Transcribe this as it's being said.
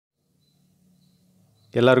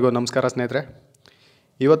ಎಲ್ಲರಿಗೂ ನಮಸ್ಕಾರ ಸ್ನೇಹಿತರೆ.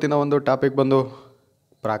 ಇವತ್ತಿನ ಒಂದು ಟಾಪಿಕ್ ಬಂದು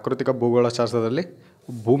ಪ್ರಾಕೃತಿಕ ಭೂಗೋಳಶಾಸ್ತ್ರದಲ್ಲಿ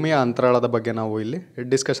ಭೂಮಿಯ ಅಂತರಾಳದ ಬಗ್ಗೆ ನಾವು ಇಲ್ಲಿ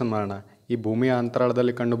ಡಿಸ್ಕಷನ್ ಮಾಡೋಣ. ಈ ಭೂಮಿಯ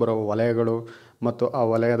ಅಂತರಾಳದಲ್ಲಿ ಕಂಡುಬರುವ ವಲಯಗಳು ಮತ್ತು ಆ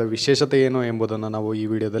ವಲಯದ ವಿಶೇಷತೆ ಏನು ಎಂಬುದನ್ನು ನಾವು ಈ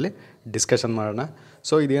ವಿಡಿಯೋದಲ್ಲಿ ಡಿಸ್ಕಷನ್ ಮಾಡೋಣ.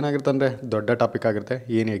 ಸೊ ಇದೇನಾಗಿರುತ್ತೆ ಅಂದರೆ ದೊಡ್ಡ ಟಾಪಿಕ್ ಆಗಿರುತ್ತೆ.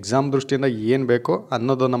 ಏನು ಎಕ್ಸಾಮ್ ದೃಷ್ಟಿಯಿಂದ ಏನು ಬೇಕೋ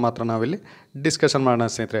ಅನ್ನೋದನ್ನು ಮಾತ್ರ ನಾವಿಲ್ಲಿ ಡಿಸ್ಕಷನ್ ಮಾಡೋಣ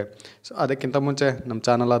ಸ್ನೇಹಿತರೆ. ಸೊ ಅದಕ್ಕಿಂತ ಮುಂಚೆ ನಮ್ಮ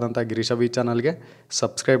ಚಾನಲ್ ಆದಂಥ ಗಿರೀಶ ವಿ ಚಾನಲ್ಗೆ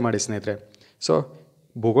ಸಬ್ಸ್ಕ್ರೈಬ್ ಮಾಡಿ ಸ್ನೇಹಿತರೆ. ಸೊ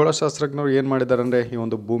ಭೂಗೋಳಶಾಸ್ತ್ರಜ್ಞರು ಏನು ಮಾಡಿದ್ದಾರೆ ಅಂದರೆ ಈ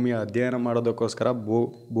ಒಂದು ಭೂಮಿಯ ಅಧ್ಯಯನ ಮಾಡೋದಕ್ಕೋಸ್ಕರ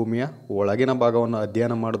ಭೂಮಿಯ ಒಳಗಿನ ಭಾಗವನ್ನು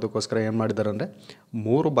ಅಧ್ಯಯನ ಮಾಡೋದಕ್ಕೋಸ್ಕರ ಏನು ಮಾಡಿದ್ದಾರೆ ಅಂದರೆ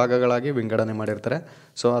 3 ಭಾಗಗಳಾಗಿ ವಿಂಗಡಣೆ ಮಾಡಿರ್ತಾರೆ.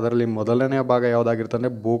 ಸೊ ಅದರಲ್ಲಿ ಮೊದಲನೆಯ ಭಾಗ ಯಾವುದಾಗಿರುತ್ತೆ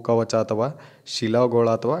ಅಂದರೆ ಭೂಕವಚ ಅಥವಾ ಶಿಲಾಗೋಳ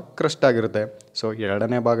ಅಥವಾ ಕ್ರಸ್ಟ್ ಆಗಿರುತ್ತೆ. ಸೊ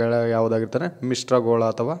ಎರಡನೇ ಭಾಗ ಯಾವುದಾಗಿರ್ತಾರೆ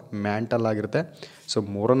ಮಿಶ್ರಗೋಳ ಅಥವಾ ಮ್ಯಾಂಟಲ್ ಆಗಿರುತ್ತೆ. ಸೊ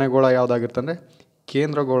ಮೂರನೇ ಗೋಳ ಯಾವುದಾಗಿರುತ್ತೆ ಅಂದರೆ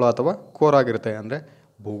ಕೇಂದ್ರಗೋಳ ಅಥವಾ ಕೋರ್ ಆಗಿರುತ್ತೆ. ಅಂದರೆ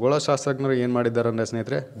ಭೂಗೋಳಶಾಸ್ತ್ರಜ್ಞರು ಏನು ಮಾಡಿದ್ದಾರೆ ಅಂದರೆ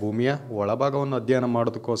ಸ್ನೇಹಿತರೆ ಭೂಮಿಯ ಒಳಭಾಗವನ್ನು ಅಧ್ಯಯನ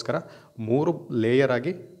ಮಾಡೋದಕ್ಕೋಸ್ಕರ 3 ಲೇಯರ್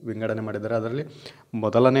ಆಗಿ ವಿಂಗಡಣೆ ಮಾಡಿದ್ದಾರೆ. ಅದರಲ್ಲಿ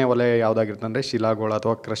ಮೊದಲನೇ ವಲಯ ಯಾವುದಾಗಿರುತ್ತೆ ಅಂದರೆ ಶಿಲಾಗೋಳ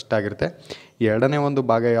ಅಥವಾ ಕ್ರಸ್ಟ್ ಆಗಿರುತ್ತೆ. ಎರಡನೇ ಒಂದು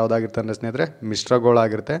ಭಾಗ ಯಾವುದಾಗಿರುತ್ತೆ ಅಂದರೆ ಸ್ನೇಹಿತರೆ ಮಿಶ್ರಗೋಳ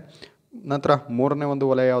ಆಗಿರುತ್ತೆ. ನಂತರ ಮೂರನೇ ಒಂದು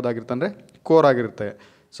ವಲಯ ಯಾವುದಾಗಿರುತ್ತೆ ಅಂದರೆ ಕೋರ್ ಆಗಿರುತ್ತೆ.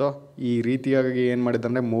 ಸೊ ಈ ರೀತಿಯಾಗಿ ಏನು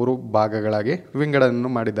ಮಾಡಿದ್ದಾರೆ ಅಂದರೆ 3 ಭಾಗಗಳಾಗಿ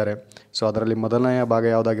ವಿಂಗಡಣೆಯನ್ನು ಮಾಡಿದ್ದಾರೆ. ಸೊ ಅದರಲ್ಲಿ ಮೊದಲನೆಯ ಭಾಗ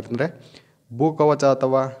ಯಾವುದಾಗಿರುತ್ತೆ ಅಂದರೆ ಭೂಕವಚ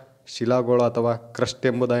ಅಥವಾ ಶಿಲಾಗೋಳ ಅಥವಾ ಕ್ರಸ್ಟ್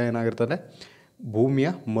ಎಂಬುದು ಏನಾಗಿರ್ತದೆ ಭೂಮಿಯ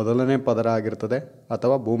ಮೊದಲನೇ ಪದರ ಆಗಿರ್ತದೆ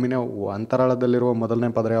ಅಥವಾ ಭೂಮಿಯ ಅಂತರಾಳದಲ್ಲಿರುವ ಮೊದಲನೇ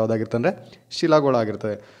ಪದರ ಯಾವುದಾಗಿರ್ತದೆ ಅಂದರೆ ಶಿಲಾಗೋಳ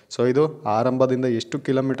ಆಗಿರ್ತದೆ. ಸೊ ಇದು ಆರಂಭದಿಂದ ಎಷ್ಟು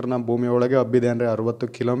ಕಿಲೋಮೀಟ್ರ್ನ ಭೂಮಿಯ ಒಳಗೆ ಹಬ್ಬಿದೆ ಅಂದರೆ 60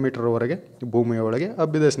 ಕಿಲೋಮೀಟ್ರ್ವರೆಗೆ ಭೂಮಿಯ ಒಳಗೆ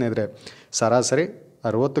ಹಬ್ಬಿದೆ ಸ್ನೇಹಿತರೆ. ಸರಾಸರಿ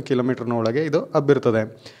 60 ಕಿಲೋಮೀಟ್ರ್ನ ಒಳಗೆ ಇದು ಹಬ್ಬಿರ್ತದೆ.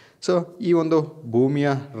 ಸೊ ಈ ಒಂದು ಭೂಮಿಯ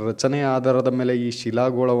ರಚನೆಯ ಆಧಾರದ ಮೇಲೆ ಈ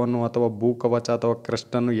ಶಿಲಾಗೋಳವನ್ನು ಅಥವಾ ಭೂಕವಚ ಅಥವಾ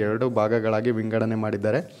ಕ್ರಸ್ಟನ್ನು 2 ಭಾಗಗಳಾಗಿ ವಿಂಗಡಣೆ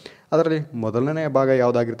ಮಾಡಿದ್ದಾರೆ. ಅದರಲ್ಲಿ ಮೊದಲನೆಯ ಭಾಗ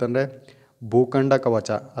ಯಾವುದಾಗಿರುತ್ತೆ ಅಂದರೆ ಭೂಖಂಡ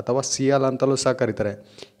ಕವಚ ಅಥವಾ ಸಿಯಾಲ್ ಅಂತಲೂ ಸಹ ಕರೀತಾರೆ.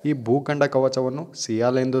 ಈ ಭೂಖಂಡ ಕವಚವನ್ನು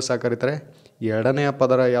ಸಿಯಾಲ್ ಎಂದು ಸಹ ಕರೀತಾರೆ. ಎರಡನೆಯ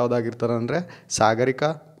ಪದರ ಯಾವುದಾಗಿರ್ತಾರೆ ಅಂದರೆ ಸಾಗರಿಕ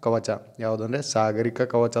ಕವಚ ಯಾವುದಂದರೆ ಸಾಗರಿಕ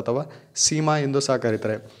ಕವಚ ಅಥವಾ ಸೀಮಾ ಎಂದು ಸಹ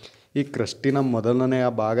ಕರೀತಾರೆ. ಈ ಕ್ರಸ್ಟಿನ ಮೊದಲನೆಯ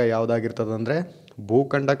ಭಾಗ ಯಾವುದಾಗಿರ್ತದೆ ಅಂದರೆ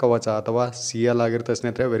ಭೂಖಂಡ ಕವಚ ಅಥವಾ ಸಿಯಾಲ್ ಆಗಿರ್ತದೆ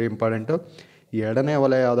ಸ್ನೇಹಿತರೆ. Very important. ಎರಡನೇ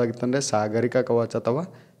ವಲಯ ಯಾವುದಾಗಿರ್ತದೆ ಅಂದರೆ ಸಾಗರಿಕ ಕವಚ ಅಥವಾ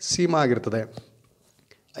ಸೀಮಾ ಆಗಿರ್ತದೆ.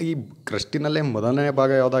 ಈ ಕ್ರಸ್ಟಿನಲ್ಲೇ ಮೊದಲನೇ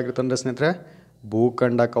ಭಾಗ ಯಾವುದಾಗಿರ್ತದೆ ಅಂದರೆ ಸ್ನೇಹಿತರೆ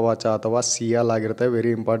ಭೂಖಂಡ ಕವಚ ಅಥವಾ ಸಿಯಾಲ್ ಆಗಿರುತ್ತೆ.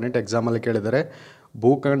 ವೆರಿ ಇಂಪಾರ್ಟೆಂಟ್, ಎಕ್ಸಾಮಲ್ಲಿ ಕೇಳಿದ್ದಾರೆ.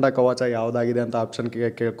 ಭೂಖಂಡ ಕವಚ ಯಾವುದಾಗಿದೆ ಅಂತ ಆಪ್ಷನ್ಗೆ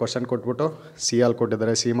ಕ್ವಶನ್ ಕೊಟ್ಬಿಟ್ಟು ಸಿಯಾಲ್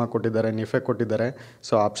ಕೊಟ್ಟಿದ್ದಾರೆ, ಸೀಮಾ ಕೊಟ್ಟಿದ್ದಾರೆ, ನಿಫೆ ಕೊಟ್ಟಿದ್ದಾರೆ.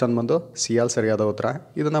 ಸೊ ಆಪ್ಷನ್ ಬಂದು ಸಿಯಾಲ್ ಸರಿಯಾದ ಉತ್ತರ.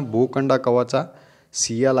 ಇದನ್ನು ಭೂಖಂಡ ಕವಚ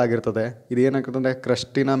ಸಿಯಾಲ್ ಆಗಿರ್ತದೆ. ಇದೇನಾಗಿರ್ತದೆ ಅಂದರೆ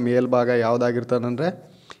ಕ್ರಸ್ಟಿನ ಮೇಲ್ಭಾಗ ಯಾವುದಾಗಿರ್ತದೆ ಅಂದರೆ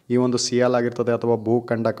ಈ ಒಂದು ಸಿಯಾಲ್ ಆಗಿರ್ತದೆ ಅಥವಾ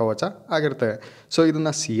ಭೂಖಂಡ ಕವಚ ಆಗಿರ್ತದೆ. ಸೊ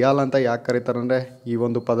ಇದನ್ನು ಸಿಯಾಲ್ ಅಂತ ಯಾಕೆ ಕರೀತಾರೆ ಅಂದರೆ ಈ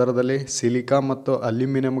ಒಂದು ಪದರದಲ್ಲಿ ಸಿಲಿಕಾ ಮತ್ತು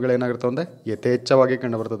ಅಲ್ಯೂಮಿನಿಯಂಗಳು ಏನಾಗಿರ್ತವೆ ಅಂದರೆ ಯಥೇಚ್ಛವಾಗಿ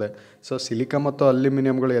ಕಂಡುಬರ್ತದೆ. ಸೊ ಸಿಲಿಕಾ ಮತ್ತು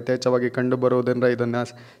ಅಲ್ಯೂಮಿನಿಯಂಗಳು ಯಥೇಚ್ಛವಾಗಿ ಕಂಡುಬರುವುದರಿಂದ ಇದನ್ನು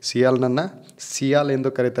ಸಿಯಾಲ್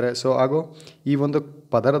ಎಂದು ಕರೀತಾರೆ. ಸೊ ಹಾಗೂ ಈ ಒಂದು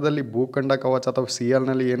ಪದರದಲ್ಲಿ ಭೂಖಂಡ ಕವಚ ಅಥವಾ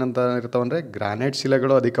ಸಿಯಾಲ್ನಲ್ಲಿ ಏನಂತ ಇರ್ತವೆ ಅಂದರೆ ಗ್ರಾನೈಟ್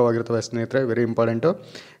ಶಿಲೆಗಳು ಅಧಿಕವಾಗಿರ್ತವೆ ಸ್ನೇಹಿತರೆ. Very important.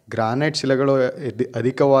 ಗ್ರಾನೈಟ್ ಶಿಲೆಗಳು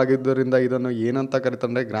ಅಧಿಕವಾಗಿದ್ದರಿಂದ ಇದನ್ನು ಏನಂತ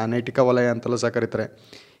ಕರೀತಾರೆ ಅಂದರೆ ಗ್ರಾನೈಟಿಕ ವಲಯ ಅಂತಲೂ ಸಹ ಕರೀತಾರೆ.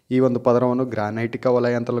 ಈ ಒಂದು ಪದರವನ್ನು ಗ್ರಾನೈಟಿಕ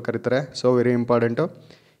ವಲಯ ಅಂತಲೂ ಕರೀತಾರೆ. So very important.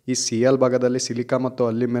 ಈ ಸಿಯಾಲ್ ಭಾಗದಲ್ಲಿ ಸಿಲಿಕಾ ಮತ್ತು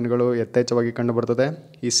ಅಲ್ಯೂಮಿನಿಯಂಗಳು ಯಥೇಚ್ಛವಾಗಿ ಕಂಡುಬರ್ತದೆ.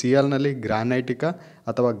 ಈ ಸಿಯಾಲ್ನಲ್ಲಿ ಗ್ರಾನೈಟಿಕ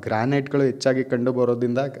ಅಥವಾ ಗ್ರಾನೈಟ್ಗಳು ಹೆಚ್ಚಾಗಿ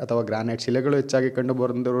ಕಂಡುಬರೋದ್ರಿಂದ ಅಥವಾ ಗ್ರಾನೈಟ್ ಶಿಲೆಗಳು ಹೆಚ್ಚಾಗಿ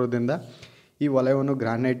ಕಂಡುಬರೋದ್ರಿಂದ ಈ ವಲಯವನ್ನು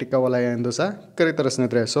ಗ್ರಾನೈಟಿಕ ವಲಯ ಎಂದು ಸಹ ಕರೀತಾರೆ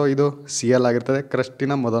ಸ್ನೇಹಿತರೆ. ಸೊ ಇದು ಸಿಯಾಲ್ ಆಗಿರ್ತದೆ,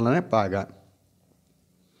 ಕ್ರಸ್ಟಿನ ಮೊದಲನೇ ಭಾಗ.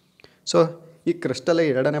 ಸೊ ಈ ಕ್ರಸ್ಟಲ್ಲಿ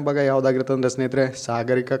ಎರಡನೇ ಭಾಗ ಯಾವುದಾಗಿರ್ತದೆ ಅಂದರೆ ಸ್ನೇಹಿತರೆ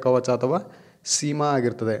ಸಾಗರಿಕ ಕವಚ ಅಥವಾ ಸೀಮಾ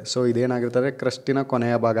ಆಗಿರ್ತದೆ. ಸೊ ಇದೇನಾಗಿರ್ತದೆ ಕ್ರಸ್ಟಿನ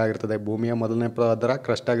ಕೊನೆಯ ಭಾಗ ಆಗಿರ್ತದೆ. ಭೂಮಿಯ ಮೊದಲನೇ ಪದರ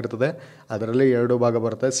ಕ್ರಸ್ಟ್ ಆಗಿರ್ತದೆ. ಅದರಲ್ಲಿ 2 ಭಾಗ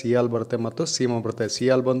ಬರುತ್ತೆ, ಸಿಯಾಲ್ ಬರುತ್ತೆ ಮತ್ತು ಸೀಮಾ ಬರುತ್ತೆ.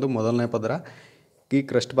 ಸಿಯಾಲ್ ಬಂದು ಮೊದಲನೇ ಪದರ, ಈ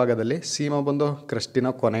ಕ್ರಸ್ಟ್ ಭಾಗದಲ್ಲಿ ಸೀಮಾ ಬಂದು ಕ್ರಸ್ಟಿನ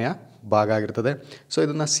ಕೊನೆಯ ಭಾಗ ಆಗಿರ್ತದೆ. ಸೊ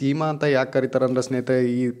ಇದನ್ನು ಸೀಮಾ ಅಂತ ಯಾಕೆ ಕರೀತಾರೆ ಅಂದರೆ ಸ್ನೇಹಿತರೆ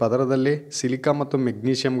ಈ ಪದರದಲ್ಲಿ ಸಿಲಿಕಾ ಮತ್ತು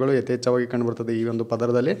ಮೆಗ್ನೀಷಿಯಮ್ಗಳು ಯಥೇಚ್ಛವಾಗಿ ಕಂಡುಬರ್ತದೆ. ಈ ಒಂದು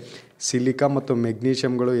ಪದರದಲ್ಲಿ ಸಿಲಿಕಾ ಮತ್ತು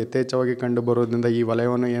ಮೆಗ್ನೀಷಿಯಮ್ಗಳು ಯಥೇಚ್ಛವಾಗಿ ಕಂಡುಬರೋದ್ರಿಂದ ಈ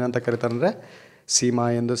ವಲಯವನ್ನು ಏನಂತ ಕರೀತಾರೆ ಅಂದರೆ ಸೀಮಾ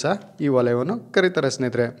ಎಂದು ಸಹ ಈ ವಲಯವನ್ನು ಕರೀತಾರೆ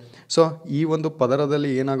ಸ್ನೇಹಿತರೆ. ಸೊ ಈ ಒಂದು ಪದರದಲ್ಲಿ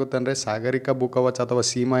ಏನಾಗುತ್ತೆ ಅಂದರೆ ಸಾಗರಿಕ ಭೂಕವಚ ಅಥವಾ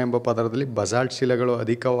ಸೀಮಾ ಎಂಬ ಪದರದಲ್ಲಿ ಬಸಾಲ್ಟ್ ಶಿಲೆಗಳು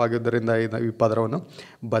ಅಧಿಕವಾಗಿದ್ದರಿಂದ ಈ ಪದರವನ್ನು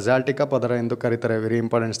ಬಸಾಲ್ಟಿಕ ಪದರ ಎಂದು ಕರೀತಾರೆ. ವೆರಿ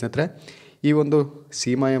ಇಂಪಾರ್ಟೆಂಟ್ ಸ್ನೇಹಿತರೆ. ಈ ಒಂದು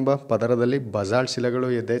ಸೀಮಾ ಎಂಬ ಪದರದಲ್ಲಿ ಬಸಾಲ್ಟ್ ಶಿಲೆಗಳು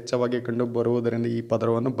ಯಥೇಚ್ಛವಾಗಿ ಕಂಡು ಬರುವುದರಿಂದ ಈ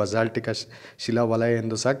ಪದರವನ್ನು ಬಸಾಲ್ಟಿಕ ಶಿಲಾ ವಲಯ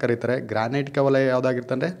ಎಂದು ಸಹ ಕರೀತಾರೆ. ಗ್ರಾನೈಟಿಕ ವಲಯ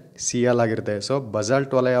ಯಾವುದಾಗಿರುತ್ತೆ ಅಂದರೆ ಸಿಯಾಲ್ ಆಗಿರುತ್ತೆ. ಸೊ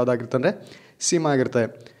ಬಸಾಲ್ಟ್ ವಲಯ ಯಾವುದಾಗಿರುತ್ತೆ ಅಂದರೆ ಸೀಮಾ ಆಗಿರುತ್ತೆ.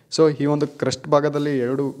 ಸೊ ಈ ಒಂದು ಕ್ರಸ್ಟ್ ಭಾಗದಲ್ಲಿ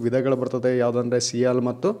 2 ವಿಧಗಳು ಬರ್ತದೆ. ಯಾವುದಂದರೆ ಸಿಯಾಲ್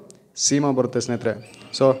ಮತ್ತು ಸೀಮಾ ಬರುತ್ತೆ ಸ್ನೇಹಿತರೆ.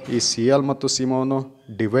 ಸೊ ಈ ಸಿಯಾಲ್ ಮತ್ತು ಸೀಮಾವನ್ನು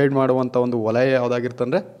ಡಿವೈಡ್ ಮಾಡುವಂಥ ಒಂದು ವಲಯ ಯಾವುದಾಗಿರುತ್ತೆ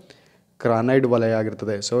ಅಂದರೆ ಗ್ರಾನೈಟ್ ವಲಯ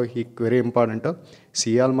ಆಗಿರ್ತದೆ. ಸೊ ಈ ವೆರಿ ಇಂಪಾರ್ಟೆಂಟು.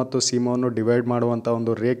 ಸಿಯಾಲ್ ಮತ್ತು ಸೀಮಾವನ್ನು ಡಿವೈಡ್ ಮಾಡುವಂಥ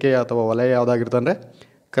ಒಂದು ರೇಖೆ ಅಥವಾ ವಲಯ ಯಾವುದಾಗಿರುತ್ತೆ ಅಂದರೆ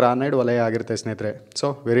ಗ್ರಾನೈಟ್ ವಲಯ ಆಗಿರುತ್ತೆ ಸ್ನೇಹಿತರೆ. So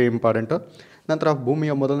very important. ನಂತರ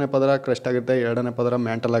ಭೂಮಿಯ ಮೊದಲನೇ ಪದರ ಕ್ರಸ್ಟ್ ಆಗಿರುತ್ತೆ, ಎರಡನೇ ಪದರ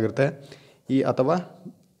ಮ್ಯಾಂಟಲ್ ಆಗಿರುತ್ತೆ. ಈ ಅಥವಾ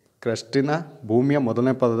ಕ್ರಸ್ಟಿನ ಭೂಮಿಯ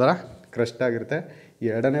ಮೊದಲನೇ ಪದರ ಕ್ರಸ್ಟ್ ಆಗಿರುತ್ತೆ,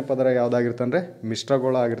 ಎರಡನೇ ಪದರ ಯಾವುದಾಗಿರುತ್ತೆ ಅಂದರೆ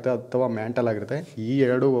ಮಿಶ್ರಗೋಳ ಆಗಿರುತ್ತೆ ಅಥವಾ ಮ್ಯಾಂಟಲ್ ಆಗಿರುತ್ತೆ. ಈ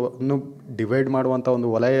ಎರಡನ್ನು ಡಿವೈಡ್ ಮಾಡುವಂಥ ಒಂದು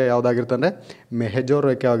ವಲಯ ಯಾವುದಾಗಿರುತ್ತೆ ಅಂದರೆ ಮೆಹೆಜೋ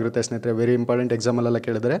ರೇಖೆ ಆಗಿರುತ್ತೆ ಸ್ನೇಹಿತರೆ. ವೆರಿ ಇಂಪಾರ್ಟೆಂಟ್, ಎಕ್ಸಾಮಲ್ಲೆಲ್ಲ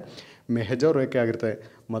ಕೇಳಿದರೆ ಮೆಹೆಜೋ ರೇಖೆ ಆಗಿರುತ್ತೆ.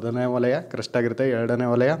 ಮೊದಲನೇ ವಲಯ ಕ್ರಸ್ಟ್ ಆಗಿರುತ್ತೆ, ಎರಡನೇ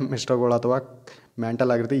ವಲಯ ಮಿಶ್ರಗೋಳ ಅಥವಾ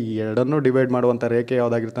ಮ್ಯಾಂಟಲ್ ಆಗಿರುತ್ತೆ. ಈ ಎರಡನ್ನೂ ಡಿವೈಡ್ ಮಾಡುವಂಥ ರೇಖೆ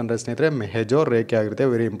ಯಾವುದಾಗಿರುತ್ತೆ ಅಂದರೆ ಸ್ನೇಹಿತರೆ ಮೆಹೆಜೋ ರೇಖೆ ಆಗಿರುತ್ತೆ.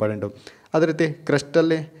 Very important. ಅದೇ ರೀತಿ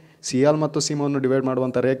ಕ್ರಸ್ಟಲ್ಲಿ ಸಿಯಾಲ್ ಮತ್ತು ಸೀಮವನ್ನು ಡಿವೈಡ್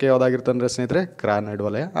ಮಾಡುವಂಥ ರೇಖೆ ಯಾವುದಾಗಿರುತ್ತೆ ಅಂದರೆ ಸ್ನೇಹಿತರೆ ಕ್ರಾನೈಡ್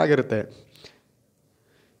ವಲಯ ಆಗಿರುತ್ತೆ.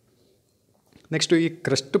 ನೆಕ್ಸ್ಟು ಈ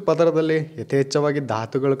ಕ್ರಸ್ಟ್ ಪದರದಲ್ಲಿ ಯಥೇಚ್ಛವಾಗಿ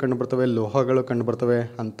ಧಾತುಗಳು ಕಂಡುಬರ್ತವೆ, ಲೋಹಗಳು ಕಂಡುಬರ್ತವೆ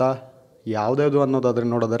ಅಂತ ಯಾವುದ್ಯಾವುದು ಅನ್ನೋದಾದರೆ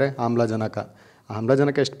ನೋಡಿದರೆ ಆಮ್ಲಜನಕ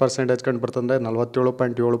ಎಷ್ಟು ಪರ್ಸೆಂಟೇಜ್ ಕಂಡುಬರ್ತದೆ ಅಂದರೆ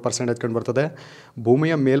 47.7% ಕಂಡುಬರ್ತದೆ.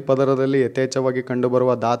 ಭೂಮಿಯ ಮೇಲ್ಪದರದಲ್ಲಿ ಯಥೇಚ್ಛವಾಗಿ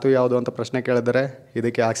ಕಂಡುಬರುವ ಧಾತು ಯಾವುದು ಅಂತ ಪ್ರಶ್ನೆ ಕೇಳಿದರೆ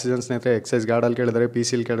ಇದಕ್ಕೆ ಆಕ್ಸಿಜನ್ ಸ್ನೇಹಿತರೆ. ಎಕ್ಸೈಸ್ ಗಾರ್ಡಲ್ಲಿ ಕೇಳಿದರೆ, ಪಿ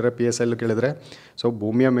ಸಿಲಿ ಕೇಳಿದರೆ, PSL ಕೇಳಿದರೆ. ಸೊ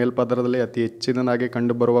ಭೂಮಿಯ ಮೇಲ್ಪದರದಲ್ಲಿ ಅತಿ ಹೆಚ್ಚಿನದಾಗಿ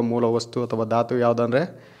ಕಂಡುಬರುವ ಮೂಲ ವಸ್ತು ಅಥವಾ ಧಾತು ಯಾವುದಂದರೆ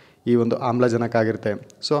ಈ ಒಂದು ಆಮ್ಲಜನಕ ಆಗಿರುತ್ತೆ.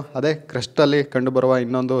 ಸೊ ಅದೇ ಕ್ರಸ್ಟಲ್ಲಿ ಕಂಡುಬರುವ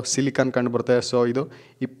ಇನ್ನೊಂದು ಸಿಲಿಕಾನ್ ಕಂಡುಬರುತ್ತೆ. ಸೊ ಇದು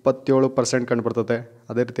 27% ಕಂಡುಬರ್ತದೆ.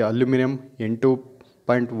 ಅದೇ ರೀತಿ ಅಲ್ಯೂಮಿನಿಯಂ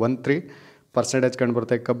 8.13%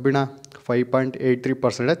 ಕಂಡುಬರುತ್ತೆ. ಕಬ್ಬಿಣ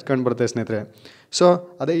 5.83% ಕಂಡುಬರುತ್ತೆ ಸ್ನೇಹಿತರೆ. ಸೊ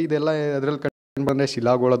ಅದೇ ಇದೆಲ್ಲ ಅದರಲ್ಲಿ ಕಂಡುಬಂದರೆ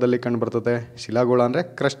ಶಿಲಾಗೋಳದಲ್ಲಿ ಕಂಡುಬರ್ತದೆ. ಶಿಲಾಗೋಳ ಅಂದರೆ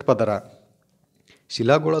ಕ್ರಸ್ಟ್ ಪದರ.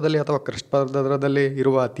 ಶಿಲಾಗೋಳದಲ್ಲಿ ಅಥವಾ ಕ್ರಸ್ಟ್ ಪದರದಲ್ಲಿ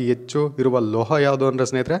ಇರುವ ಅತಿ ಹೆಚ್ಚು ಇರುವ ಲೋಹ ಯಾವುದು ಅಂದರೆ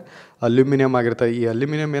ಸ್ನೇಹಿತರೆ ಅಲ್ಯೂಮಿನಿಯಂ ಆಗಿರುತ್ತೆ. ಈ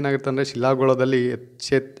ಅಲ್ಯೂಮಿನಿಯಂ ಏನಾಗಿರುತ್ತೆ ಅಂದರೆ ಶಿಲಾಗೋಳದಲ್ಲಿ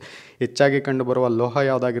ಹೆಚ್ಚಾಗಿ ಕಂಡುಬರುವ ಲೋಹ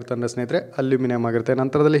ಯಾವುದಾಗಿರುತ್ತೆ ಅಂದರೆ ಸ್ನೇಹಿತರೆ ಅಲ್ಯೂಮಿನಿಯಂ ಆಗಿರುತ್ತೆ.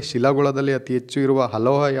 ನಂತರದಲ್ಲಿ ಶಿಲಾಗೋಳದಲ್ಲಿ ಅತಿ ಹೆಚ್ಚು ಇರುವ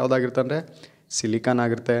ಅಲೋಹ ಯಾವುದಾಗಿರುತ್ತೆ ಅಂದರೆ ಸಿಲಿಕಾನ್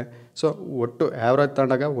ಆಗಿರುತ್ತೆ. ಸೊ ಒಟ್ಟು ಆ್ಯಾವ್ರೇಜ್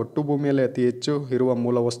ತಗೊಂಡಾಗ ಒಟ್ಟು ಭೂಮಿಯಲ್ಲಿ ಅತಿ ಹೆಚ್ಚು ಇರುವ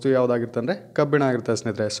ಮೂಲ ವಸ್ತು ಯಾವುದಾಗಿರುತ್ತೆ ಅಂದರೆ ಕಬ್ಬಿಣ ಆಗಿರುತ್ತೆ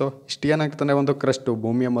ಸ್ನೇಹಿತರೆ. ಸೊ ಇಷ್ಟು ಏನಾಗಿರುತ್ತೆ ಅಂದರೆ ಒಂದು ಕ್ರಸ್ಟು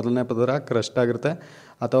ಭೂಮಿಯ ಮೊದಲನೇ ಪದರ ಕ್ರಸ್ಟ್ ಆಗಿರುತ್ತೆ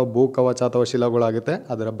ಅಥವಾ ಭೂ ಕವಚ ಅಥವಾ ಶಿಲಾಗೋಳ ಆಗುತ್ತೆ.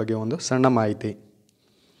 ಅದರ ಬಗ್ಗೆ ಒಂದು ಸಣ್ಣ ಮಾಹಿತಿ.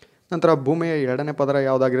 ನಂತರ ಭೂಮಿಯ ಎರಡನೇ ಪದರ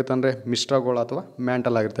ಯಾವುದಾಗಿರುತ್ತೆ ಅಂದರೆ ಮಿಶ್ರಗೋಳ ಅಥವಾ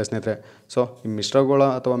ಮ್ಯಾಂಟಲ್ ಆಗಿರುತ್ತೆ ಸ್ನೇಹಿತರೆ. ಸೊ ಈ ಮಿಶ್ರಗೋಳ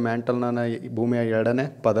ಅಥವಾ ಮ್ಯಾಂಟಲ್ನ ಭೂಮಿಯ ಎರಡನೇ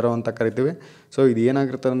ಪದರ ಅಂತ ಕರಿತೀವಿ. ಸೊ ಇದು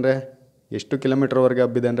ಏನಾಗಿರುತ್ತೆ ಅಂದರೆ ಎಷ್ಟು ಕಿಲೋಮೀಟರ್ವರೆಗೆ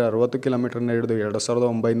ಹಬ್ಬಿದೆ ಅಂದರೆ 60 ಕಿಲೋಮೀಟರ್ನ ಹಿಡಿದು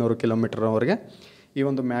 2900 ಕಿಲೋಮೀಟರ್ವರೆಗೆ ಈ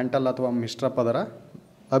ಒಂದು ಮ್ಯಾಂಟಲ್ ಅಥವಾ ಮಿಶ್ರ ಪದರ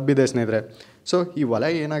ಹಬ್ಬಿದೆ ಸ್ನೇಹಿತರೆ. ಸೊ ಈ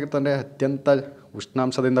ವಲಯ ಏನಾಗುತ್ತೆ ಅಂದರೆ ಅತ್ಯಂತ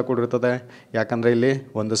ಉಷ್ಣಾಂಶದಿಂದ ಕೂಡಿರ್ತದೆ. ಯಾಕಂದರೆ ಇಲ್ಲಿ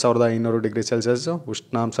 1500 ಡಿಗ್ರಿ ಸೆಲ್ಸಿಯಸ್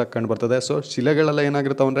ಉಷ್ಣಾಂಶ ಕಂಡುಬರ್ತದೆ. ಸೊ ಶಿಲೆಗಳೆಲ್ಲ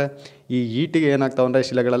ಏನಾಗಿರ್ತಾವೆ ಅಂದರೆ ಈ ಈಟಿಗೆ ಏನಾಗ್ತಾವೆ ಅಂದರೆ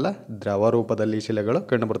ಶಿಲೆಗಳೆಲ್ಲ ದ್ರವ ರೂಪದಲ್ಲಿ ಶಿಲೆಗಳು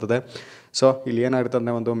ಕಂಡುಬರ್ತದೆ. ಸೊ ಇಲ್ಲಿ ಏನಾಗಿರುತ್ತೆ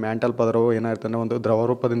ಅಂದರೆ ಒಂದು ಮ್ಯಾಂಟಲ್ ಪದರವು ಏನಾಗಿರುತ್ತೆ ಅಂದರೆ ಒಂದು ದ್ರವ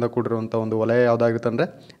ರೂಪದಿಂದ ಕೂಡಿರುವಂಥ ಒಂದು ವಲಯ ಯಾವುದಾಗಿರುತ್ತೆ ಅಂದರೆ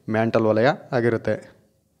ಮ್ಯಾಂಟಲ್ ವಲಯ ಆಗಿರುತ್ತೆ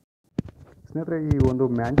ಸ್ನೇಹಿತರೆ. ಈ ಒಂದು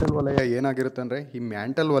ಮ್ಯಾಂಟಲ್ ವಲಯ ಏನಾಗಿರುತ್ತೆ ಅಂದರೆ ಈ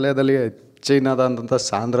ಮ್ಯಾಂಟಲ್ ವಲಯದಲ್ಲಿ ಹೆಚ್ಚಿನದಾದಂಥ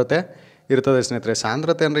ಸಾಂದ್ರತೆ ಇರ್ತದೆ ಸ್ನೇಹಿತರೆ.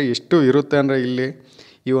 ಸಾಂದ್ರತೆ ಅಂದರೆ ಎಷ್ಟು ಇರುತ್ತೆ ಅಂದರೆ ಇಲ್ಲಿ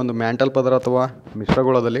ಈ ಒಂದು ಮ್ಯಾಂಟಲ್ ಪದರ ಅಥವಾ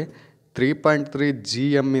ಮಿಶ್ರಗೋಳದಲ್ಲಿ 3.3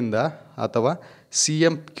 GM ಇಂದ ಅಥವಾ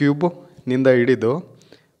cm³ ಹಿಡಿದು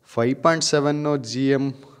 5.7 GM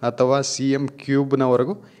ಅಥವಾ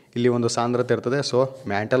cm³ ಇಲ್ಲಿ ಒಂದು ಸಾಂದ್ರತೆ ಇರ್ತದೆ. ಸೊ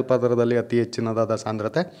ಮ್ಯಾಂಟಲ್ ಪದರದಲ್ಲಿ ಅತಿ ಹೆಚ್ಚಿನದಾದ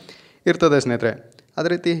ಸಾಂದ್ರತೆ ಇರ್ತದೆ ಸ್ನೇಹಿತರೆ.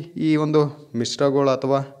 ಅದೇ ರೀತಿ ಈ ಒಂದು ಮಿಶ್ರಗೋಳ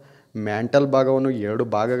ಅಥವಾ ಮ್ಯಾಂಟಲ್ ಭಾಗವನ್ನು 2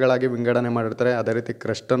 ಭಾಗಗಳಾಗಿ ವಿಂಗಡಣೆ ಮಾಡಿರ್ತಾರೆ. ಅದೇ ರೀತಿ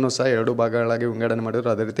ಕ್ರಸ್ಟನ್ನು ಸಹ 2 ಭಾಗಗಳಾಗಿ ವಿಂಗಡಣೆ ಮಾಡಿದ್ರು.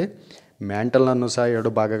 ಅದೇ ರೀತಿ ಮ್ಯಾಂಟಲನ್ನು ಸಹ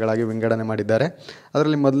 2 ಭಾಗಗಳಾಗಿ ವಿಂಗಡಣೆ ಮಾಡಿದ್ದಾರೆ.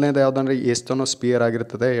 ಅದರಲ್ಲಿ ಮೊದಲನೇದು ಯಾವುದಂದರೆ ಎಸ್ತೋನೋಸ್ಪಿಯರ್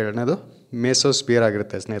ಆಗಿರ್ತದೆ, ಎರಡನೇದು ಮೆಸೋಸ್ಪಿಯರ್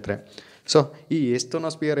ಆಗಿರುತ್ತೆ ಸ್ನೇಹಿತರೆ. ಸೊ ಈ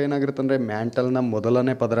ಎಸ್ತೋನೋಸ್ಪಿಯರ್ ಏನಾಗಿರುತ್ತೆ ಅಂದರೆ ಮ್ಯಾಂಟಲ್ನ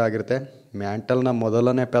ಮೊದಲನೇ ಪದರ ಆಗಿರುತ್ತೆ. ಮ್ಯಾಂಟಲ್ನ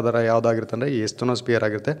ಮೊದಲನೇ ಪದರ ಯಾವುದಾಗಿರುತ್ತೆ ಅಂದರೆ ಎಸ್ತೋನೋಸ್ಪಿಯರ್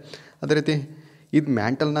ಆಗಿರುತ್ತೆ. ಅದೇ ರೀತಿ ಇದು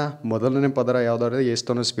ಮ್ಯಾಂಟಲ್ನ ಮೊದಲನೇ ಪದರ ಯಾವುದಾದ್ರೆ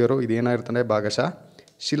ಎಸ್ತೋನೋಸ್ಪಿಯರು ಇದೇನಾಗಿರುತ್ತೆ ಅಂದರೆ ಭಾಗಶಃ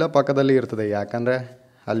ಶಿಲಾಪಾಕದಲ್ಲಿ ಇರ್ತದೆ. ಯಾಕಂದರೆ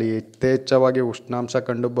ಅಲ್ಲಿ ಯಥೇಚ್ಛವಾಗಿ ಉಷ್ಣಾಂಶ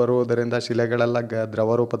ಕಂಡು ಬರುವುದರಿಂದ ಶಿಲೆಗಳೆಲ್ಲ ದ್ರವ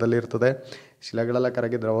ರೂಪದಲ್ಲಿ ಇರ್ತದೆ. ಶಿಲೆಗಳೆಲ್ಲ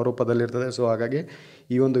ಕರಗಿ ದ್ರವ ರೂಪದಲ್ಲಿ ಇರ್ತದೆ. ಸೊ ಹಾಗಾಗಿ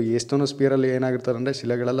ಈ ಒಂದು ಎಸ್ತೋನೋಸ್ಪಿಯರಲ್ಲಿ ಏನಾಗಿರ್ತದೆ ಅಂದರೆ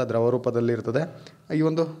ಶಿಲೆಗಳೆಲ್ಲ ದ್ರವ ರೂಪದಲ್ಲಿ ಇರ್ತದೆ. ಈ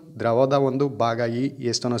ಒಂದು ದ್ರವದ ಒಂದು ಭಾಗ ಈ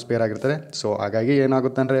ಎಸ್ತೋನೋಸ್ಪಿಯರ್ ಆಗಿರ್ತದೆ. ಸೊ ಹಾಗಾಗಿ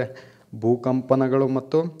ಏನಾಗುತ್ತೆ ಅಂದರೆ ಭೂಕಂಪನಗಳು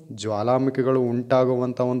ಮತ್ತು ಜ್ವಾಲಾಮುಖಿಗಳು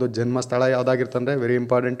ಉಂಟಾಗುವಂಥ ಒಂದು ಜನ್ಮಸ್ಥಳ ಯಾವುದಾಗಿರುತ್ತೆ ಅಂದರೆ ವೆರಿ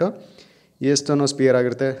ಇಂಪಾರ್ಟೆಂಟು ಎಸ್ತೋನೋಸ್ಪಿಯರ್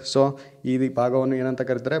ಆಗಿರುತ್ತೆ. ಸೊ ಈ ಭಾಗವನ್ನು ಏನಂತ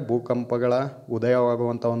ಕರೀತಾರೆ ಭೂಕಂಪಗಳ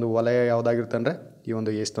ಉದಯವಾಗುವಂಥ ಒಂದು ವಲಯ ಯಾವುದಾಗಿರುತ್ತೆ ಅಂದರೆ ಈ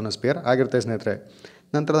ಒಂದು ಎಸ್ತೋನೋಸ್ಪಿಯರ್ ಆಗಿರುತ್ತೆ ಸ್ನೇಹಿತರೆ.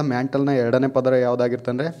 ನಂತರದ ಮ್ಯಾಂಟಲ್ನ ಎರಡನೇ ಪದರ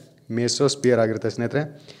ಯಾವುದಾಗಿರುತ್ತೆ ಅಂದರೆ ಮೆಸೋಸ್ಪಿಯರ್ ಆಗಿರುತ್ತೆ ಸ್ನೇಹಿತರೆ.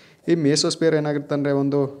 ಈ ಮೆಸೋಸ್ಪಿಯರ್ ಏನಾಗಿರುತ್ತೆ ಅಂದರೆ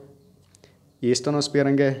ಒಂದು ಎಸ್ತೋನೋಸ್ಪಿಯರ್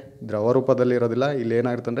ಹಂಗೆ ದ್ರವ ರೂಪದಲ್ಲಿ ಇರೋದಿಲ್ಲ. ಇಲ್ಲಿ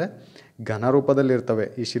ಏನಾಗಿರುತ್ತೆ ಅಂದರೆ ಘನ ರೂಪದಲ್ಲಿ ಇರ್ತವೆ.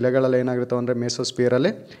 ಈ ಶಿಲೆಗಳಲ್ಲಿ ಏನಾಗಿರ್ತವೆ ಅಂದರೆ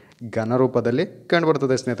ಮೆಸೋಸ್ಪಿಯರಲ್ಲಿ ಘನ ರೂಪದಲ್ಲಿ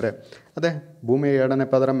ಕಂಡುಬರ್ತದೆ ಸ್ನೇಹಿತರೆ. ಅದೇ ಭೂಮಿಯ ಎರಡನೇ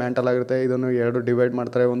ಪದರ ಮ್ಯಾಂಟಲ್ ಆಗಿರುತ್ತೆ. ಇದನ್ನು 2 ಡಿವೈಡ್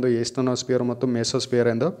ಮಾಡ್ತಾರೆ, ಒಂದು ಎಸ್ತೋನೋಸ್ಪಿಯರ್ ಮತ್ತು ಮೆಸೋಸ್ಪಿಯರ್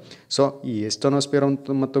ಎಂದು. ಸೊ ಈ ಎಸ್ತೋನೋಸ್ಪಿಯರ್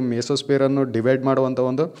ಮತ್ತು ಮೆಸೋಸ್ಪಿಯರನ್ನು ಡಿವೈಡ್ ಮಾಡುವಂಥ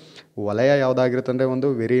ಒಂದು ವಲಯ ಯಾವುದಾಗಿರುತ್ತೆ ಅಂದರೆ ಒಂದು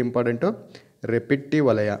ವೆರಿ ಇಂಪಾರ್ಟೆಂಟು ರೆಪಿಟ್ಟಿ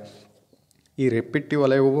ವಲಯ. ಈ ರೆಪಿಟ್ಟಿ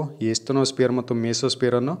ವಲಯವು ಎಸ್ತೋನೋಸ್ಪಿಯರ್ ಮತ್ತು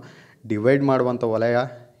ಮೆಸೋಸ್ಪಿಯರನ್ನು ಡಿವೈಡ್ ಮಾಡುವಂಥ ವಲಯ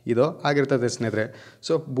ಇದು ಆಗಿರ್ತದೆ ಸ್ನೇಹಿತರೆ.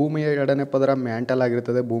 ಸೊ ಭೂಮಿಯ ಎರಡನೇ ಪದರ ಮ್ಯಾಂಟಲ್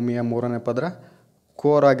ಆಗಿರ್ತದೆ. ಭೂಮಿಯ ಮೂರನೇ ಪದರ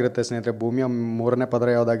ಕೋರ್ ಆಗಿರುತ್ತೆ ಸ್ನೇಹಿತರೆ. ಭೂಮಿಯ ಮೂರನೇ ಪದರ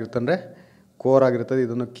ಯಾವುದಾಗಿರುತ್ತೆ ಅಂದರೆ ಕೋರ್ ಆಗಿರ್ತದೆ.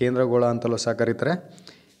 ಇದನ್ನು ಕೇಂದ್ರಗೋಳ ಅಂತಲೂ ಸಹ ಕರೀತಾರೆ.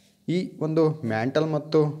 ಈ ಒಂದು ಮ್ಯಾಂಟಲ್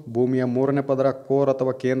ಮತ್ತು ಭೂಮಿಯ ಮೂರನೇ ಪದರ ಕೋರ್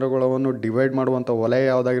ಅಥವಾ ಕೇಂದ್ರಗೋಳವನ್ನು ಡಿವೈಡ್ ಮಾಡುವಂಥ ವಲಯ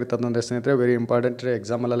ಯಾವುದಾಗಿರ್ತದೆ ಅಂದರೆ ಸ್ನೇಹಿತರೆ ವೆರಿ ಇಂಪಾರ್ಟೆಂಟ್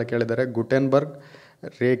ಎಕ್ಸಾಮಲ್ಲೆಲ್ಲ ಕೇಳಿದ್ದಾರೆ. ಗುಟೆನ್ಬರ್ಗ್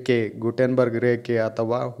ರೇಖೆ, ಗುಟೆನ್ಬರ್ಗ್ ರೇಖೆ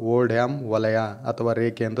ಅಥವಾ ಓಲ್ಡ್ಹ್ಯಾಮ್ ವಲಯ ಅಥವಾ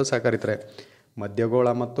ರೇಖೆ ಎಂದು ಸಹ ಕರೀತಾರೆ. ಮಧ್ಯಗೋಳ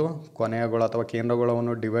ಮತ್ತು ಕೊನೆಯ ಗೋಳ ಅಥವಾ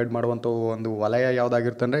ಕೇಂದ್ರಗೋಳವನ್ನು ಡಿವೈಡ್ ಮಾಡುವಂಥ ಒಂದು ವಲಯ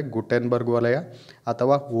ಯಾವುದಾಗಿರುತ್ತೆ ಅಂದರೆ ಗುಟೆನ್ಬರ್ಗ್ ವಲಯ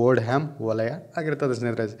ಅಥವಾ ಓಲ್ಡ್ಹ್ಯಾಮ್ ವಲಯ ಆಗಿರ್ತದೆ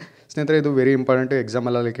ಸ್ನೇಹಿತರೆ ಇದು ವೆರಿ ಇಂಪಾರ್ಟೆಂಟು,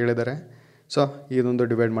 ಎಕ್ಸಾಮಲ್ಲಿ ಕೇಳಿದ್ದಾರೆ. ಸೊ ಇದೊಂದು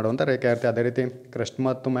ಡಿವೈಡ್ ಮಾಡುವಂಥ ರೇಖೆ ಆಗಿರುತ್ತೆ. ಅದೇ ರೀತಿ ಕ್ರಸ್ಟ್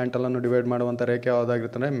ಮತ್ತು ಮ್ಯಾಂಟಲನ್ನು ಡಿವೈಡ್ ಮಾಡುವಂಥ ರೇಖೆ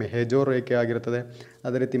ಯಾವುದಾಗಿರುತ್ತೆ ಅಂದರೆ ಮೆಹೆಜೋರ್ ರೇಖೆ ಆಗಿರ್ತದೆ.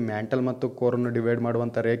 ಅದೇ ರೀತಿ ಮ್ಯಾಂಟಲ್ ಮತ್ತು ಕೋರನ್ನು ಡಿವೈಡ್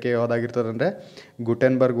ಮಾಡುವಂಥ ರೇಖೆ ಯಾವುದಾಗಿರ್ತದೆ ಅಂದರೆ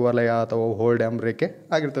ಗುಟೆನ್ಬರ್ಗ್ ವಲಯ ಅಥವಾ ಓಲ್ಡ್ಹ್ಯಾಮ್ ರೇಖೆ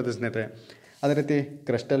ಆಗಿರ್ತದೆ ಸ್ನೇಹಿತರೆ. ಅದೇ ರೀತಿ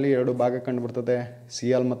ಕ್ರಸ್ಟಲ್ಲಿ 2 ಭಾಗ ಕಂಡುಬರ್ತದೆ,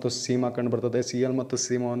 ಸಿಯಲ್ ಮತ್ತು ಸೀಮಾ ಕಂಡುಬರ್ತದೆ. ಸಿಯಲ್ ಮತ್ತು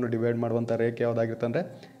ಸೀಮಾವನ್ನು ಡಿವೈಡ್ ಮಾಡುವಂಥ ರೇಖೆ ಯಾವುದಾಗಿರುತ್ತೆ ಅಂದರೆ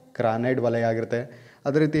ಕ್ರಾನೈಡ್ ವಲಯ ಆಗಿರುತ್ತೆ.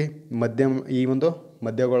 ಅದೇ ರೀತಿ ಈ ಒಂದು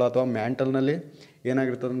ಮಧ್ಯಗೋಳ ಅಥವಾ ಮ್ಯಾಂಟಲ್ನಲ್ಲಿ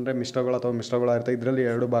ಏನಾಗಿರ್ತದೆ ಅಂದರೆ ಮಿಶ್ರಗೋಳ ಅಥವಾ ಮಿಶ್ರಗೋಳ ಇರುತ್ತೆ. ಇದರಲ್ಲಿ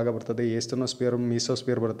 2 ಭಾಗ ಬರ್ತದೆ, ಈಸ್ಟರ್ನೋಸ್ಫಿಯರ್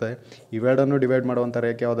ಮೀಸೋಸ್ಫಿಯರ್ ಬರುತ್ತೆ. ಇವೆರಡನ್ನು ಡಿವೈಡ್ ಮಾಡುವಂಥ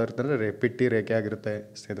ರೇಖೆ ಯಾವುದಾಗಿರುತ್ತೆ ಅಂದರೆ ರೆಪಿಟ್ಟಿ ರೇಖೆ ಆಗಿರುತ್ತೆ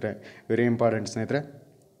ಸ್ನೇಹಿತರೆ. ವೆರಿ ಇಂಪಾರ್ಟೆಂಟ್ ಸ್ನೇಹಿತರೆ.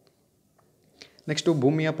 ನೆಕ್ಸ್ಟು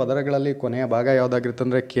ಭೂಮಿಯ ಪದರಗಳಲ್ಲಿ ಕೊನೆಯ ಭಾಗ ಯಾವುದಾಗಿರುತ್ತೆ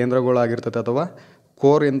ಅಂದರೆ ಕೇಂದ್ರಗೋಳ ಆಗಿರ್ತದೆ ಅಥವಾ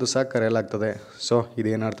ಕೋರ್ ಎಂದು ಸಹ ಕರೆಯಲಾಗ್ತದೆ. ಸೊ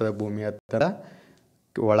ಇದೇನಾಗ್ತದೆ ಭೂಮಿಯ ಥರ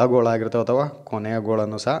ಒಳಗೋಳ ಆಗಿರ್ತದೆ ಅಥವಾ ಕೊನೆಯ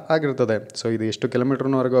ಗೋಳನ್ನು ಸಹ ಆಗಿರ್ತದೆ. ಸೊ ಇದು ಎಷ್ಟು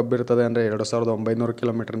ಕಿಲೋಮೀಟ್ರ್ವರೆಗೂ ಹಬ್ಬಿರ್ತದೆ ಅಂದರೆ 2900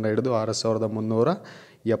 ಕಿಲೋಮೀಟ್ರಿಂದ ಹಿಡಿದು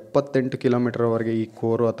 6378 ಕಿಲೋಮೀಟರ್ವರೆಗೆ ಈ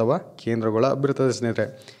ಕೋರು ಅಥವಾ ಕೇಂದ್ರಗೋಳ ಹಬ್ಬಿರ್ತದೆ ಸ್ನೇಹಿತರೆ.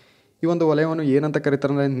 ಈ ಒಂದು ವಲಯವನ್ನು ಏನಂತ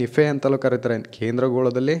ಕರೀತಾರೆ ಅಂದರೆ ನಿಫೆ ಅಂತಲೂ ಕರೀತಾರೆ.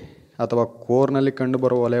 ಕೇಂದ್ರಗೋಳದಲ್ಲಿ ಅಥವಾ ಕೋರ್ನಲ್ಲಿ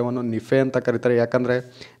ಕಂಡುಬರುವ ವಲಯವನ್ನು ನಿಫೆ ಅಂತ ಕರೀತಾರೆ. ಯಾಕಂದರೆ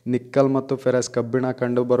ನಿಕ್ಕಲ್ ಮತ್ತು ಫೆರಸ್ ಕಬ್ಬಿಣ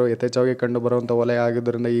ಯಥೇಚ್ಛವಾಗಿ ಕಂಡುಬರುವಂಥ ವಲಯ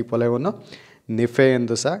ಆಗಿದ್ದರಿಂದ ಈ ವಲಯವನ್ನು ನಿಫೆ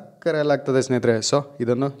ಎಂದು ಸಹ ಕರೆಯಲಾಗ್ತದೆ ಸ್ನೇಹಿತರೆ. ಸೊ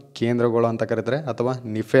ಇದನ್ನು ಕೇಂದ್ರಗೋಳ ಅಂತ ಕರೀತಾರೆ ಅಥವಾ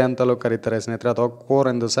ನಿಫೆ ಅಂತಲೂ ಕರೀತಾರೆ ಸ್ನೇಹಿತರೆ, ಅಥವಾ ಕೋರ್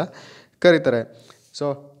ಎಂದು ಸಹ ಕರೀತಾರೆ. ಸೊ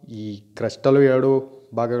ಈ ಕ್ರಸ್ಟಲ್ಲೂ 2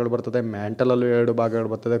 ಭಾಗಗಳು ಬರ್ತದೆ, ಮ್ಯಾಂಟಲಲ್ಲೂ 2 ಭಾಗಗಳು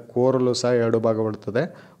ಬರ್ತದೆ, ಕೋರಲ್ಲೂ ಸಹ 2 ಭಾಗ ಬರ್ತದೆ.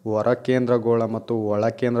 ಹೊರ ಕೇಂದ್ರಗೋಳ ಮತ್ತು ಒಳ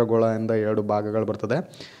ಕೇಂದ್ರಗೋಳ ಎಂದ 2 ಭಾಗಗಳು ಬರ್ತದೆ.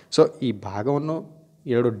 ಸೊ ಈ ಭಾಗವನ್ನು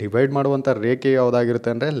 2 ಡಿವೈಡ್ ಮಾಡುವಂಥ ರೇಖೆ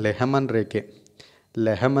ಯಾವುದಾಗಿರುತ್ತೆ ಅಂದರೆ ಲೆಹಮನ್ ರೇಖೆ.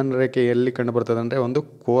 ಲೆಹಮನ್ ರೇಖೆ ಎಲ್ಲಿ ಕಂಡು ಬರ್ತದೆ ಅಂದರೆ ಒಂದು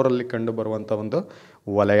ಕೋರಲ್ಲಿ ಕಂಡು ಬರುವಂಥ ಒಂದು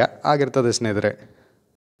ವಲಯ ಆಗಿರ್ತದೆ ಸ್ನೇಹಿತರೆ.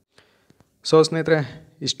 ಸೊ ಸ್ನೇಹಿತರೆ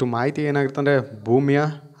ಇಷ್ಟು ಮಾಹಿತಿ ಏನಾಗುತ್ತೆ ಅಂದರೆ ಭೂಮಿಯ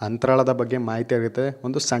ಅಂತರಾಳದ ಬಗ್ಗೆ ಮಾಹಿತಿ ಆಗುತ್ತೆ.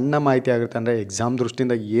 ಒಂದು ಸಣ್ಣ ಮಾಹಿತಿ ಆಗುತ್ತೆ ಅಂದರೆ ಎಕ್ಸಾಮ್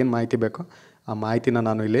ದೃಷ್ಟಿಯಿಂದ ಏನು ಮಾಹಿತಿ ಬೇಕೋ ಆ ಮಾಹಿತಿನ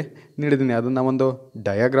ನಾನು ಇಲ್ಲಿ ನೀಡಿದ್ದೀನಿ. ಅದನ್ನು ಒಂದು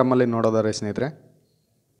ಡಯಾಗ್ರಾಮಲ್ಲಿ ನೋಡೋದಾರೆ ಸ್ನೇಹಿತರೆ.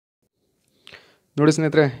 ನೋಡಿ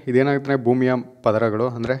ಸ್ನೇಹಿತರೆ, ಇದೇನಾಗುತ್ತೆ ಭೂಮಿಯ ಪದರಗಳು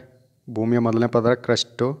ಅಂದರೆ ಭೂಮಿಯ ಮೊದಲನೇ ಪದರ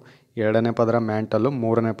ಕ್ರಸ್ಟು, 2ನೇ ಪದರ ಮ್ಯಾಂಟಲ್ಲು,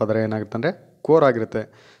 3ನೇ ಪದರ ಏನಾಗುತ್ತೆ ಅಂದರೆ ಕೋರ್ ಆಗಿರುತ್ತೆ.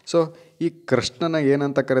 ಸೊ ಈ ಕ್ರಸ್ಟನ್ನು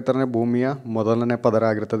ಏನಂತ ಕರೀತಾರೆ ಅಂದರೆ ಭೂಮಿಯ ಮೊದಲನೇ ಪದರ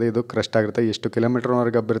ಆಗಿರ್ತದೆ. ಇದು ಕ್ರಸ್ಟ್ ಆಗಿರುತ್ತೆ. ಎಷ್ಟು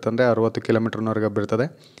ಕಿಲೋಮೀಟ್ರ್ವರೆಗೆ ಹಬ್ಬಿರುತ್ತೆ ಅಂದರೆ 60 ಕಿಲೋಮೀಟ್ರ್ವರೆಗೆ ಹಬ್ಬಿರ್ತದೆ.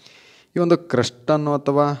 ಈ ಒಂದು ಕ್ರಸ್ಟನ್ನು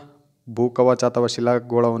ಅಥವಾ ಭೂಕವಚ ಅಥವಾ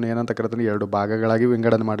ಶಿಲಾಗೋಳವನ್ನು ಏನಂತ ಕರೀತಾರೆ 2 ಭಾಗಗಳಾಗಿ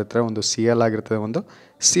ವಿಂಗಡಣೆ ಮಾಡಿರ್ತಾರೆ. ಒಂದು ಸಿಯಲ್ ಆಗಿರ್ತದೆ, ಒಂದು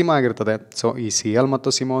ಸೀಮಾ ಆಗಿರ್ತದೆ. ಸೊ ಈ ಸಿಯಲ್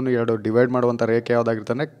ಮತ್ತು ಸೀಮಾವನ್ನು 2 ಡಿವೈಡ್ ಮಾಡುವಂಥ ರೇಖೆ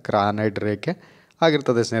ಯಾವುದಾಗಿರುತ್ತೆ ಅಂದರೆ ಕ್ರಾನೈಡ್ ರೇಖೆ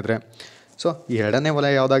ಆಗಿರ್ತದೆ ಸ್ನೇಹಿತರೆ. ಸೊ 2ನೇ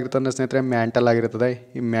ವಲಯ ಯಾವುದಾಗಿರುತ್ತೆ ಅಂದರೆ ಸ್ನೇಹಿತರೆ ಮ್ಯಾಂಟಲ್ ಆಗಿರ್ತದೆ.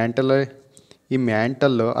 ಈ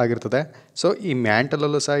ಮ್ಯಾಂಟಲ್ಲು ಆಗಿರ್ತದೆ. ಸೊ ಈ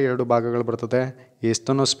ಮ್ಯಾಂಟಲಲ್ಲೂ ಸಹ 2 ಭಾಗಗಳು ಬರ್ತದೆ,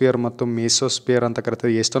 ಈಸ್ಟರ್ನೋಸ್ಫಿಯರ್ ಮತ್ತು ಮೀಸೋಸ್ಫಿಯರ್ ಅಂತ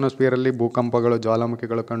ಕರೀತದೆ. ಈಸ್ಟರ್ನೋಸ್ಫಿಯರಲ್ಲಿ ಭೂಕಂಪಗಳು,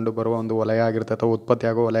 ಜ್ವಾಲಾಮುಖಿಗಳು ಕಂಡು ಬರುವ ಒಂದು ವಲಯ ಆಗಿರ್ತದೆ ಅಥವಾ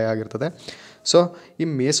ಉತ್ಪತ್ತಿಯಾಗುವ ವಲಯ ಆಗಿರ್ತದೆ. ಸೊ ಈ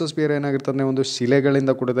ಮೀಸೋಸ್ಫಿಯರ್ ಏನಾಗಿರ್ತದೆ ಒಂದು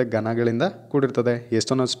ಶಿಲೆಗಳಿಂದ ಕೂಡಿದೆ, ಘನಗಳಿಂದ ಕೂಡಿರ್ತದೆ.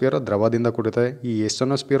 ಈಸ್ಟರ್ನೋಸ್ಫಿಯರ್ ದ್ರವದಿಂದ ಕೂಡಿರ್ತದೆ. ಈ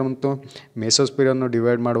ಈಸ್ಟರ್ನೋಸ್ಫಿಯರ್ ಮತ್ತು ಮೀಸೋಸ್ಫಿಯರನ್ನು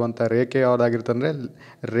ಡಿವೈಡ್ ಮಾಡುವಂಥ ರೇಖೆ ಯಾವುದಾಗಿರ್ತದೆ ಅಂದರೆ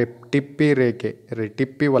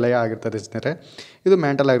ರೆಟಿಪ್ಪಿ ವಲಯ ಆಗಿರ್ತದೆ ಸ್ನೇಹಿತರೆ. ಇದು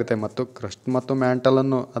ಮ್ಯಾಂಟಲ್ ಆಗಿರುತ್ತೆ. ಮತ್ತು ಕ್ರಸ್ಟ್ ಮತ್ತು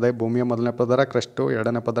ಮ್ಯಾಂಟಲನ್ನು ಅದೇ ಭೂಮಿಯ ಮೊದಲನೇ ಪದರ ಕ್ರಸ್ಟು,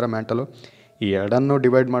 2ನೇ ಪದರ ಮ್ಯಾಂಟಲು, ಈ 2ನ್ನು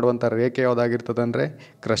ಡಿವೈಡ್ ಮಾಡುವಂಥ ರೇಖೆ ಯಾವುದಾಗಿರ್ತದೆ ಅಂದರೆ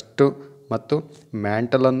ಕ್ರಸ್ಟು ಮತ್ತು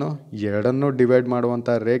ಮ್ಯಾಂಟಲನ್ನು 2ನ್ನು ಡಿವೈಡ್ ಮಾಡುವಂಥ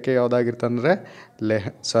ರೇಖೆ ಯಾವುದಾಗಿರ್ತದೆ ಅಂದರೆ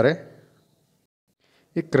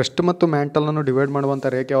ಈ ಕ್ರಸ್ಟ್ ಮತ್ತು ಮ್ಯಾಂಟಲನ್ನು ಡಿವೈಡ್ ಮಾಡುವಂಥ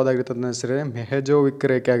ರೇಖೆ ಯಾವುದಾಗಿರ್ತದೆ ಅಂದರೆ ಮೆಹೆಜೋವಿಕ್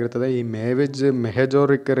ರೇಖೆ ಆಗಿರ್ತದೆ. ಈ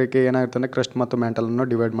ಮೆಹೆಜೋವಿಕ್ ರೇಖೆ ಏನಾಗಿರ್ತದೆ ಅಂದರೆ ಕ್ರಸ್ಟ್ ಮತ್ತು ಮ್ಯಾಂಟಲನ್ನು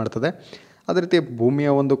ಡಿವೈಡ್ ಮಾಡ್ತದೆ. ಅದೇ ರೀತಿ ಭೂಮಿಯ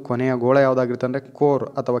ಒಂದು ಕೊನೆಯ ಗೋಳ ಯಾವುದಾಗಿರುತ್ತೆ ಅಂದರೆ ಕೋರ್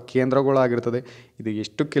ಅಥವಾ ಕೇಂದ್ರಗೋಳ ಆಗಿರ್ತದೆ. ಇದು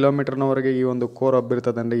ಎಷ್ಟು ಕಿಲೋಮೀಟ್ರ್ನವರೆಗೆ ಈ ಒಂದು ಕೋರ್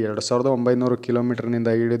ಹಬ್ಬಿರ್ತದೆ ಅಂದರೆ 2900 ಕಿಲೋಮೀಟ್ರ್ನಿಂದ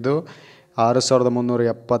ಹಿಡಿದು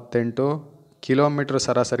 6378 ಕಿಲೋಮೀಟ್ರ್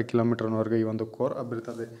ಸರಾಸರಿ ಕಿಲೋಮೀಟ್ರ್ನವರೆಗೆ ಈ ಒಂದು ಕೋರ್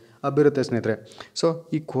ಹಬ್ಬಿರುತ್ತೆ ಸ್ನೇಹಿತರೆ. ಸೊ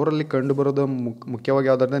ಈ ಕೋರಲ್ಲಿ ಕಂಡುಬರೋದು ಮುಖ್ಯವಾಗಿ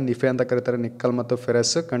ಯಾವುದಾದ್ರೆ ನಿಫೆ ಅಂತ ಕರೀತಾರೆ. ನಿಕ್ಕಲ್ ಮತ್ತು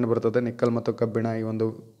ಫೆರಸ್ ಕಂಡುಬರ್ತದೆ. ನಿಕ್ಕಲ್ ಮತ್ತು ಕಬ್ಬಿಣ ಈ ಒಂದು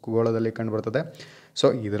ಗೋಳದಲ್ಲಿ ಕಂಡುಬರ್ತದೆ. ಸೊ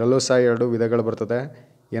ಇದರಲ್ಲೂ ಸಹ 2 ವಿಧಗಳು ಬರ್ತದೆ.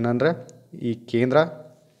 ಏನಂದರೆ ಈ ಕೇಂದ್ರ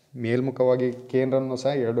ಮೇಲ್ಮುಖವಾಗಿ ಕೇಂದ್ರವನ್ನು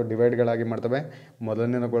ಸಹ 2 ಡಿವೈಡ್ಗಳಾಗಿ ಮಾಡ್ತವೆ.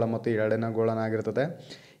 ಮೊದಲನೇ ಗೋಳ ಮತ್ತು 2ನೇ ಗೋಳನಾಗಿರ್ತದೆ.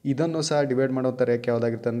 ಇದನ್ನು ಸಹ ಡಿವೈಡ್ ಮಾಡುವಂಥ ರೇಖೆ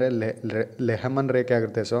ಯಾವುದಾಗಿರುತ್ತೆ ಅಂದರೆ ಲೆಹಮನ್ ರೇಖೆ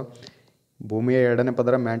ಆಗಿರುತ್ತೆ. ಸೊ ಭೂಮಿಯ 2ನೇ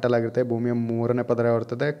ಪದರ ಮ್ಯಾಂಟಲ್ ಆಗಿರುತ್ತೆ, ಭೂಮಿಯ 3ನೇ ಪದರ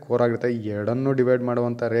ಇರ್ತದೆ ಕೋರ್ ಆಗಿರುತ್ತೆ. ಈ 2ನ್ನು ಡಿವೈಡ್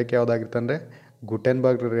ಮಾಡುವಂಥ ರೇಖೆ ಯಾವುದಾಗಿರುತ್ತೆ ಅಂದರೆ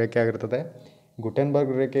ಗುಟೆನ್ಬರ್ಗ್ ರೇಖೆ ಆಗಿರ್ತದೆ.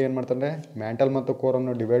 ಗುಟೆನ್ಬರ್ಗ್ ರೇಖೆ ಏನು ಮಾಡ್ತಾರೆ ಮ್ಯಾಂಟಲ್ ಮತ್ತು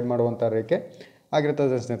ಕೋರನ್ನು ಡಿವೈಡ್ ಮಾಡುವಂಥ ರೇಖೆ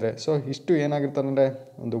ಆಗಿರ್ತದೆ ಸ್ನೇಹಿತರೆ. ಸೊ ಇಷ್ಟು ಏನಾಗಿರ್ತದೆ ಅಂದರೆ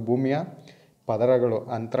ಒಂದು ಭೂಮಿಯ ಪದರಗಳು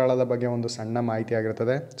ಅಂತರಾಳದ ಬಗ್ಗೆ ಒಂದು ಸಣ್ಣ ಮಾಹಿತಿ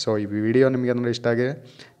ಆಗಿರ್ತದೆ. ಸೊ ಈ ವಿಡಿಯೋ ನಿಮಗೆ ಅಂದರೆ ಇಷ್ಟ ಆಗಿದೆ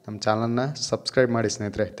ನಮ್ಮ ಚಾನಲನ್ನು ಸಬ್ಸ್ಕ್ರೈಬ್ ಮಾಡಿ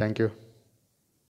ಸ್ನೇಹಿತರೆ. Thank you.